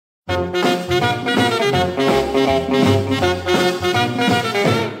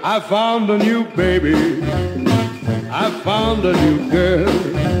I found a new baby, I found a new girl.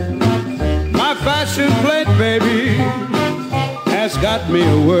 My fashion plate baby has got me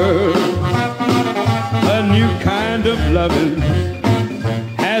a world. A new kind of loving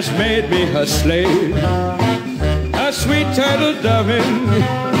has made me her slave. A sweet turtle doving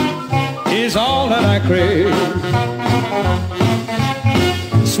is all that I crave.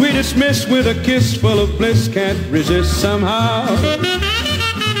 Sweetest miss with a kiss full of bliss, can't resist somehow.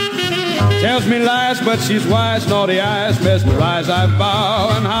 Tells me lies, but she's wise, naughty eyes, mesmerize, I vow.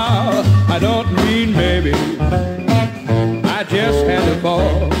 And how? I don't mean maybe, I just had a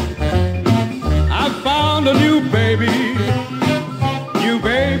ball. I found a new baby,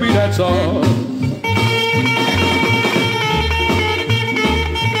 that's all.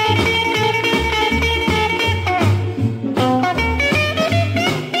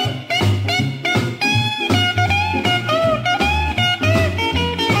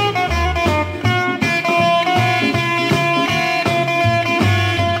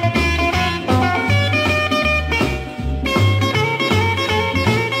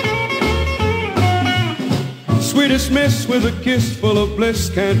 Sweetest miss with a kiss full of bliss,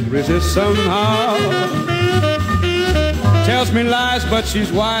 can't resist somehow. Tells me lies, but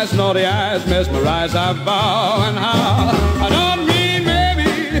she's wise, naughty eyes, mesmerize, I vow. And how? I don't mean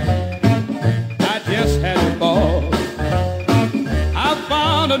maybe, I just had to fall. I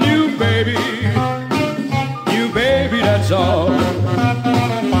found a new baby, that's all.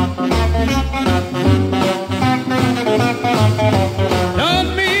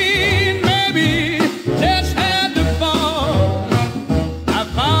 Don't mean maybe, just had to fall. I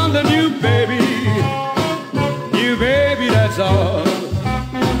found a new baby, that's all.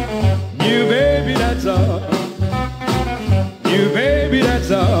 New baby, that's all. New baby,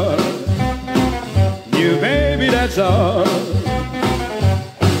 that's all. New baby, that's all.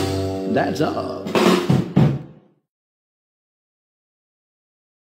 That's all.